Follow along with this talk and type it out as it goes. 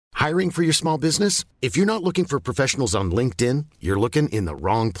Hiring for your small business? If you're not looking for professionals on LinkedIn, you're looking in the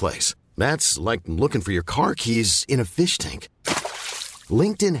wrong place. That's like looking for your car keys in a fish tank.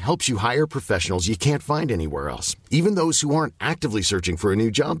 LinkedIn helps you hire professionals you can't find anywhere else, even those who aren't actively searching for a new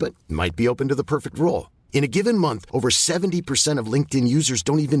job but might be open to the perfect role. In a given month, over 70% of LinkedIn users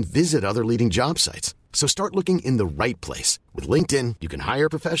don't even visit other leading job sites. So start looking in the right place. With LinkedIn, you can hire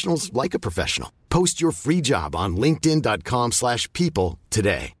professionals like a professional. Post your free job on linkedin.com/people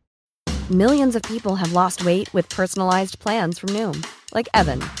today. Millions of people have lost weight with personalized plans from Noom. Like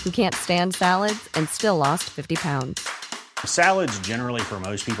Evan, who can't stand salads and still lost 50 pounds. Salads generally for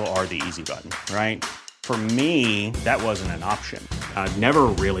most people are the easy button, right? For me, that wasn't an option. I never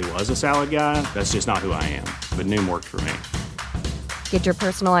really was a salad guy. That's just not who I am. But Noom worked for me. Get your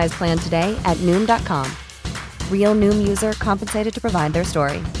personalized plan today at Noom.com. Real Noom user compensated to provide their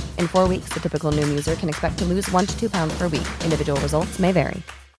story. In 4 weeks, the typical Noom user can expect to lose 1 to 2 pounds per week. Individual results may vary.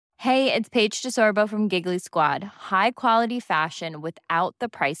 Hey, it's Paige DeSorbo from Giggly Squad. High quality fashion without the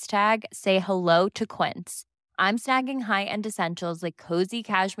price tag. Say hello to Quince. I'm snagging high-end essentials like cozy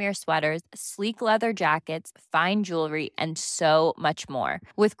cashmere sweaters, sleek leather jackets, fine jewelry, and so much more.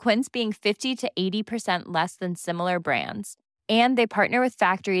 With Quince being 50 to 80% less than similar brands. And they partner with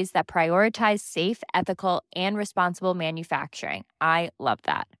factories that prioritize safe, ethical, and responsible manufacturing. I love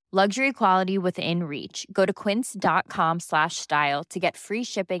that. Luxury quality within reach. Go to quince.com/style to get free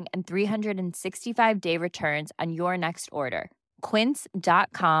shipping and 365-day returns on your next order.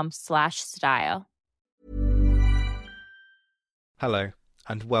 Quince.com/style. Hello,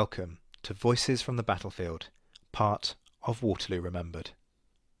 and welcome to Voices from the Battlefield, part of Waterloo Remembered.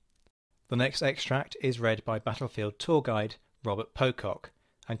 The next extract is read by Battlefield tour guide Robert Pocock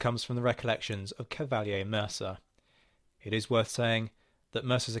and comes from the recollections of Cavalier Mercer. It is worth saying that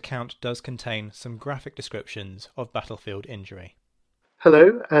Mercer's account does contain some graphic descriptions of battlefield injury.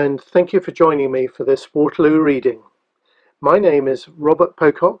 Hello, and thank you for joining me for this Waterloo reading. My name is Robert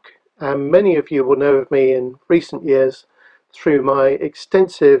Pocock, and many of you will know of me in recent years through my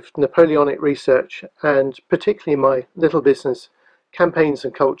extensive Napoleonic research and particularly my little business, Campaigns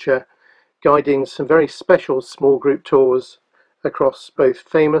and Culture, guiding some very special small group tours across both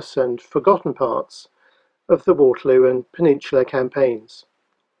famous and forgotten parts of the Waterloo and Peninsular campaigns.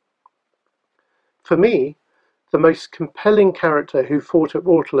 For me, the most compelling character who fought at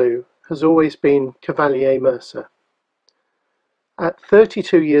Waterloo has always been Cavalier Mercer. At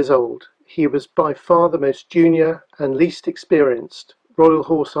 32 years old, he was by far the most junior and least experienced Royal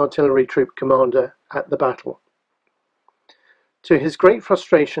Horse Artillery Troop commander at the battle. To his great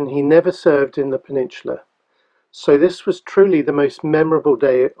frustration, he never served in the Peninsula, so this was truly the most memorable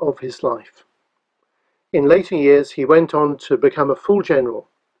day of his life. In later years, he went on to become a full general,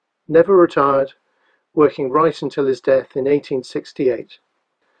 never retired, working right until his death in 1868.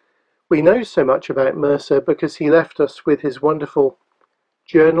 We know so much about Mercer because he left us with his wonderful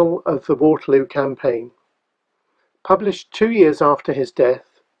Journal of the Waterloo Campaign. Published 2 years after his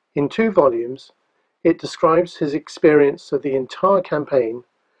death, in 2 volumes, it describes his experience of the entire campaign,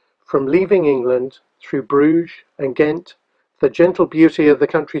 from leaving England through Bruges and Ghent, the gentle beauty of the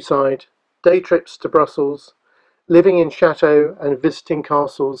countryside, day trips to Brussels, living in chateaux and visiting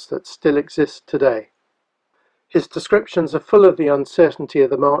castles that still exist today. His descriptions are full of the uncertainty of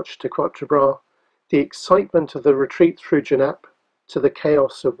the march to Quatre Bras, the excitement of the retreat through Genappe, to the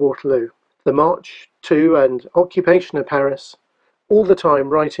chaos of Waterloo, the march to and occupation of Paris, all the time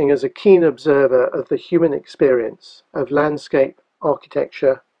writing as a keen observer of the human experience of landscape,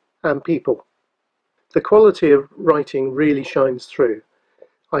 architecture, and people. The quality of writing really shines through.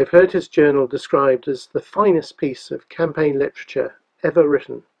 I've heard his journal described as the finest piece of campaign literature ever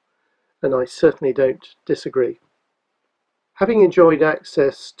written, and I certainly don't disagree. Having enjoyed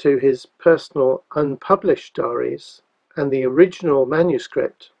access to his personal unpublished diaries and the original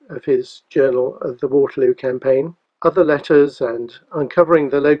manuscript of his Journal of the Waterloo Campaign, other letters, and uncovering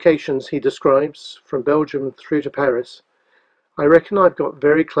the locations he describes from Belgium through to Paris, I reckon I've got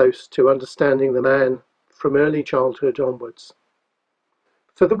very close to understanding the man from early childhood onwards.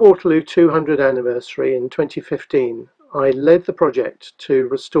 For the Waterloo 200th anniversary in 2015, I led the project to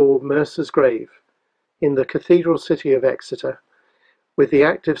restore Mercer's grave in the cathedral city of Exeter, with the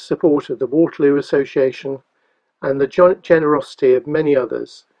active support of the Waterloo Association and the generosity of many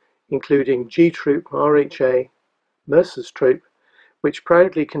others, including G Troop RHA, Mercer's Troop, which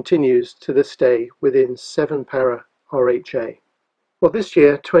proudly continues to this day within 7 Para RHA. Well, this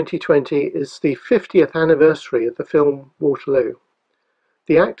year, 2020, is the 50th anniversary of the film Waterloo.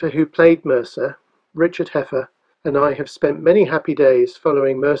 The actor who played Mercer, Richard Heffer, and I have spent many happy days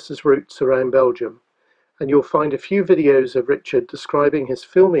following Mercer's routes around Belgium, and you'll find a few videos of Richard describing his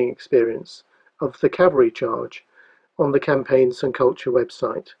filming experience of the cavalry charge on the Campaigns and Culture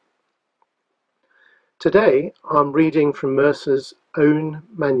website. Today I'm reading from Mercer's own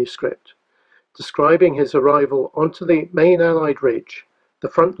manuscript, describing his arrival onto the main Allied ridge, the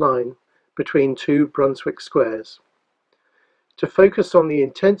front line between two Brunswick squares. To focus on the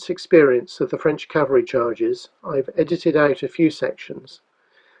intense experience of the French cavalry charges, I've edited out a few sections,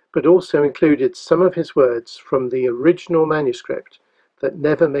 but also included some of his words from the original manuscript that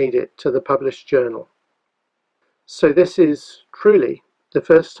never made it to the published journal. So this is truly the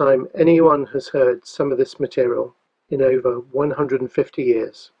first time anyone has heard some of this material in over 150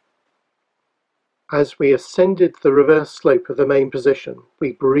 years. As we ascended the reverse slope of the main position,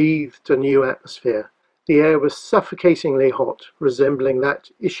 we breathed a new atmosphere. The air was suffocatingly hot, resembling that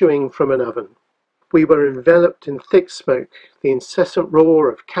issuing from an oven. We were enveloped in thick smoke, the incessant roar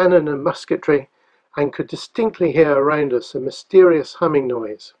of cannon and musketry, and could distinctly hear around us a mysterious humming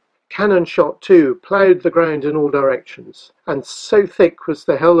noise. Cannon shot, too, ploughed the ground in all directions, and so thick was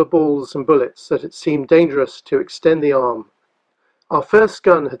the hail of balls and bullets that it seemed dangerous to extend the arm. Our first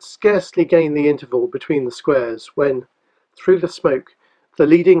gun had scarcely gained the interval between the squares when, through the smoke, the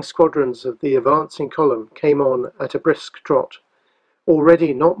leading squadrons of the advancing column came on at a brisk trot,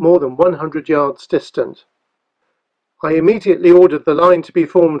 already not more than 100 yards distant. I immediately ordered the line to be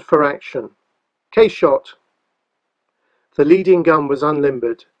formed for action. Case shot. The leading gun was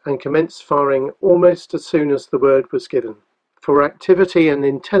unlimbered and commenced firing almost as soon as the word was given. For activity and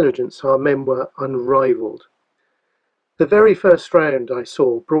intelligence our men were unrivalled. The very first round I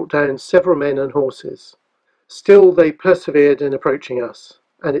saw brought down several men and horses. Still they persevered in approaching us,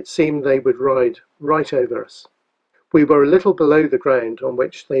 and it seemed they would ride right over us. We were a little below the ground on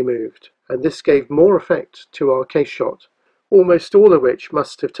which they moved, and this gave more effect to our case shot, almost all of which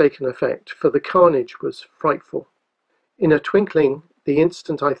must have taken effect, for the carnage was frightful. In a twinkling, the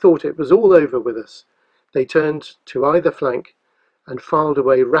instant I thought it was all over with us, they turned to either flank and filed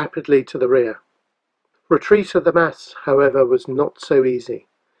away rapidly to the rear. Retreat of the mass, however, was not so easy.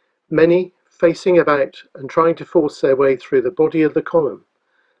 Many, facing about and trying to force their way through the body of the column,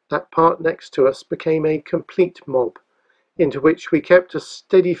 that part next to us became a complete mob, into which we kept a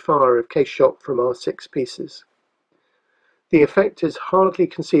steady fire of case shot from our 6 pieces. The effect is hardly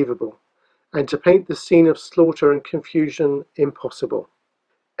conceivable, and to paint the scene of slaughter and confusion impossible.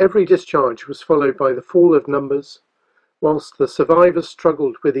 Every discharge was followed by the fall of numbers, whilst the survivors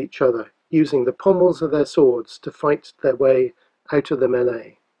struggled with each other, using the pommels of their swords to fight their way out of the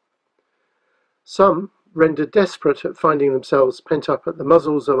melee. Some, rendered desperate at finding themselves pent up at the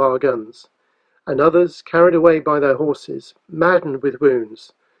muzzles of our guns, and others, carried away by their horses, maddened with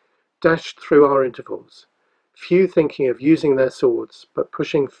wounds, dashed through our intervals, few thinking of using their swords, but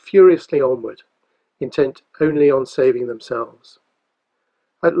pushing furiously onward, intent only on saving themselves.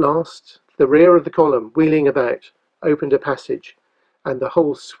 At last, the rear of the column, wheeling about, opened a passage, and the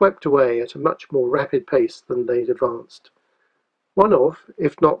whole swept away at a much more rapid pace than they'd advanced. One of,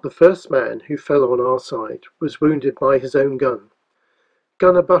 if not the first man who fell on our side, was wounded by his own gun.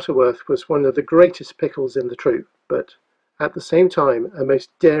 Gunner Butterworth was one of the greatest pickles in the troop, but, at the same time, a most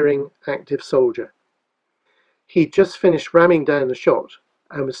daring, active soldier. He'd just finished ramming down the shot,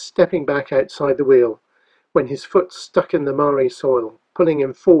 and was stepping back outside the wheel, when his foot stuck in the marry soil, pulling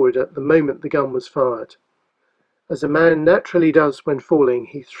him forward at the moment the gun was fired. As a man naturally does when falling,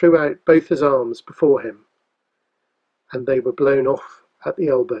 he threw out both his arms before him, and they were blown off at the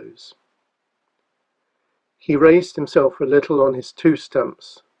elbows. He raised himself a little on his 2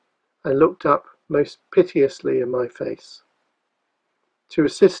 stumps, and looked up most piteously in my face. To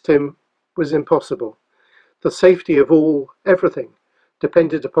assist him was impossible. The safety of everything,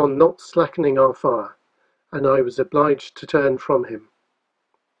 depended upon not slackening our fire, and I was obliged to turn from him.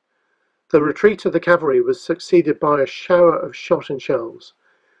 The retreat of the cavalry was succeeded by a shower of shot and shells,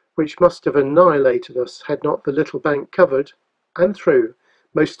 which must have annihilated us had not the little bank covered, and threw,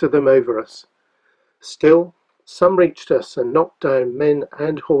 most of them over us. Still, some reached us and knocked down men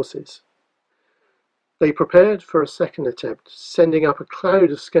and horses. They prepared for a second attempt, sending up a cloud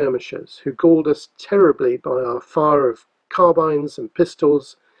of skirmishers who galled us terribly by our fire of carbines and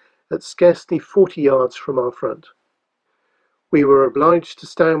pistols at scarcely 40 yards from our front. We were obliged to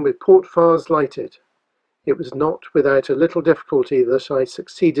stand with port fires lighted. It was not without a little difficulty that I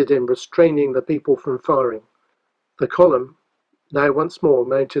succeeded in restraining the people from firing. The column, now once more,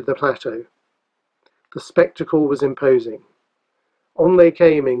 mounted the plateau. The spectacle was imposing. On they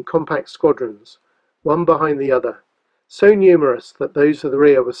came in compact squadrons, one behind the other, so numerous that those of the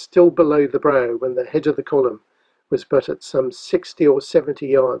rear were still below the brow when the head of the column was but at some 60 or 70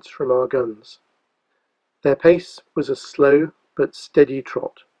 yards from our guns. Their pace was a slow but steady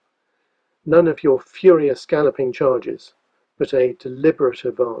trot. None of your furious galloping charges, but a deliberate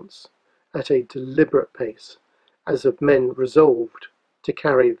advance, at a deliberate pace, as of men resolved to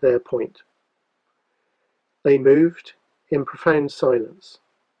carry their point. They moved in profound silence.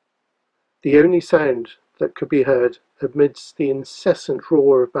 The only sound that could be heard amidst the incessant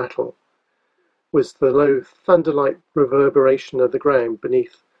roar of battle was the low thunder-like reverberation of the ground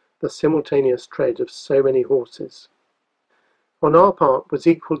beneath the simultaneous tread of so many horses. On our part was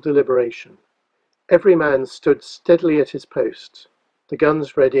equal deliberation. Every man stood steadily at his post, the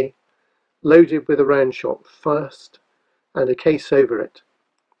guns ready, loaded with a round shot first, and a case over it.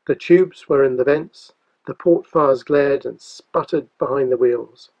 The tubes were in the vents, the port fires glared and sputtered behind the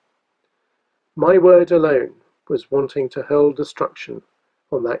wheels. My word alone was wanting to hurl destruction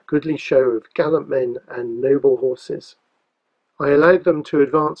on that goodly show of gallant men and noble horses. I allowed them to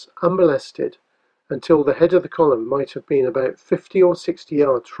advance unmolested until the head of the column might have been about 50 or 60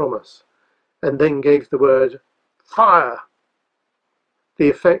 yards from us, and then gave the word, "Fire!" The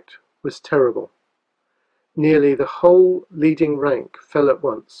effect was terrible. Nearly the whole leading rank fell at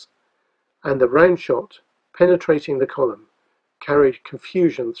once, and the round shot, penetrating the column, carried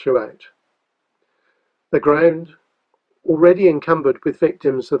confusion throughout. The ground, already encumbered with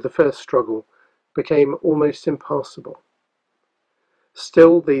victims of the first struggle, became almost impassable.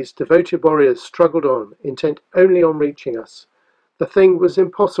 Still these devoted warriors struggled on, intent only on reaching us. The thing was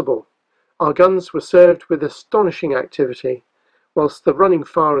impossible. Our guns were served with astonishing activity, whilst the running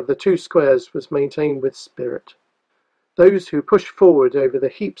fire of the two squares was maintained with spirit. Those who pushed forward over the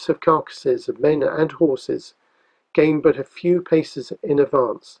heaps of carcasses of men and horses gained but a few paces in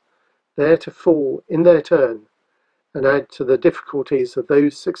advance, there to fall in their turn and add to the difficulties of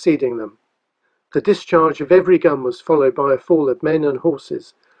those succeeding them. The discharge of every gun was followed by a fall of men and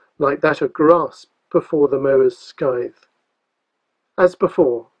horses, like that of grass before the mower's scythe. As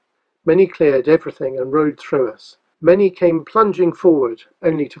before, many cleared everything and rode through us. Many came plunging forward,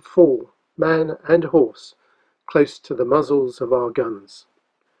 only to fall, man and horse, close to the muzzles of our guns.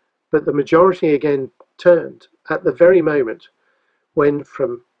 But the majority again turned at the very moment when,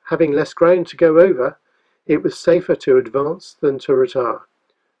 from having less ground to go over, it was safer to advance than to retire.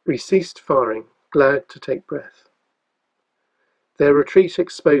 We ceased firing, glad to take breath. Their retreat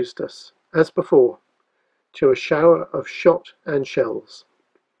exposed us, as before, to a shower of shot and shells.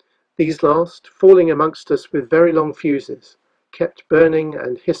 These last, falling amongst us with very long fuses, kept burning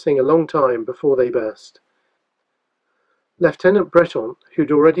and hissing a long time before they burst. Lieutenant Breton,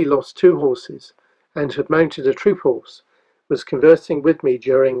 who'd already lost 2 horses and had mounted a troop horse, was conversing with me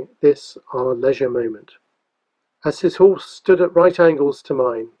during this our leisure moment. As his horse stood at right angles to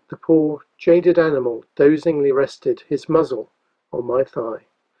mine, the poor, jaded animal dozingly rested his muzzle on my thigh,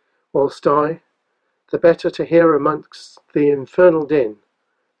 whilst I, the better to hear amongst the infernal din,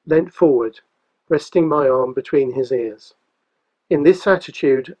 leant forward, resting my arm between his ears. In this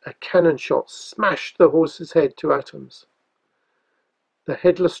attitude, a cannon shot smashed the horse's head to atoms. The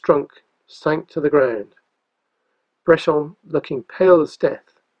headless trunk sank to the ground, Breton looking pale as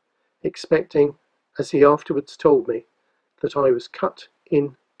death, expecting, as he afterwards told me, that I was cut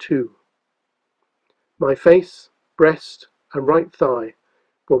in 2. My face, breast, and right thigh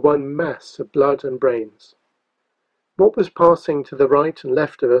were one mass of blood and brains. What was passing to the right and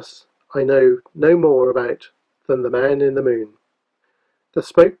left of us I know no more about than the man in the moon. The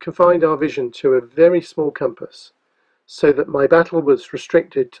smoke confined our vision to a very small compass, so that my battle was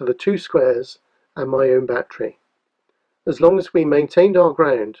restricted to the 2 squares and my own battery. As long as we maintained our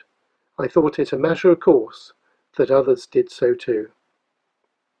ground, I thought it a matter of course that others did so too.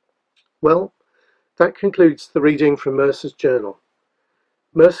 Well, that concludes the reading from Mercer's journal.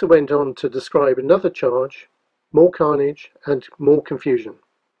 Mercer went on to describe another charge, more carnage and more confusion.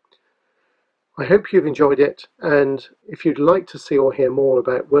 I hope you've enjoyed it, and if you'd like to see or hear more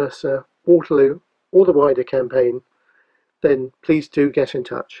about Mercer, Waterloo, or the wider campaign, then please do get in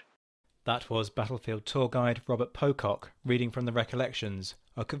touch. That was Battlefield Tour Guide Robert Pocock reading from the recollections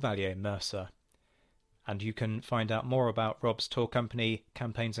of Cavalier Mercer. And you can find out more about Rob's tour company,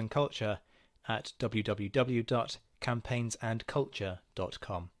 Campaigns and Culture, at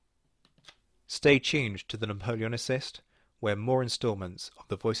www.campaignsandculture.com. Stay tuned to the Napoleonicist, where more instalments of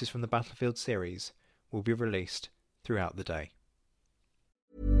the Voices from the Battlefield series will be released throughout the day.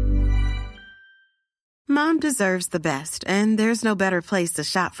 Mom deserves the best, and there's no better place to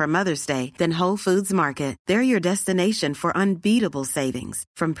shop for Mother's Day than Whole Foods Market. They're your destination for unbeatable savings,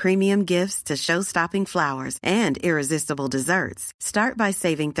 from premium gifts to show-stopping flowers and irresistible desserts. Start by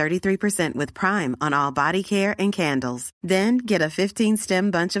saving 33% with Prime on all body care and candles. Then get a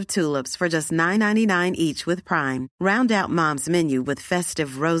 15-stem bunch of tulips for just $9.99 each with Prime. Round out Mom's menu with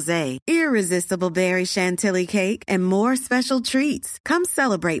festive rosé, irresistible berry chantilly cake, and more special treats. Come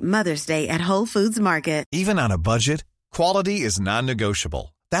celebrate Mother's Day at Whole Foods Market. Even on a budget, quality is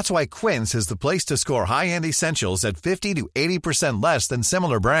non-negotiable. That's why Quince is the place to score high-end essentials at 50 to 80% less than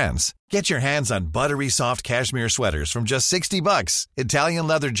similar brands. Get your hands on buttery soft cashmere sweaters from just $60, Italian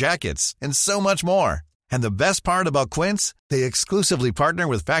leather jackets, and so much more. And the best part about Quince, they exclusively partner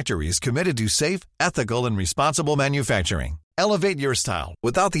with factories committed to safe, ethical, and responsible manufacturing. Elevate your style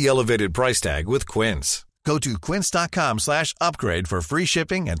without the elevated price tag with Quince. Go to quince.com/upgrade for free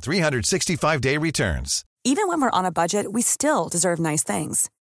shipping and 365-day returns. Even when we're on a budget, we still deserve nice things.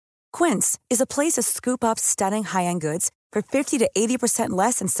 Quince is a place to scoop up stunning high-end goods for 50 to 80%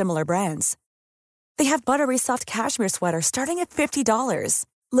 less than similar brands. They have buttery soft cashmere sweaters starting at $50,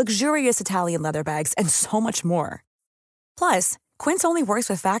 luxurious Italian leather bags, and so much more. Plus, Quince only works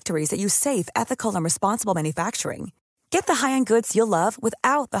with factories that use safe, ethical, and responsible manufacturing. Get the high-end goods you'll love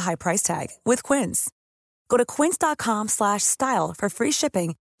without the high price tag with Quince. Go to quince.com/style for free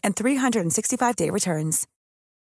shipping and 365-day returns.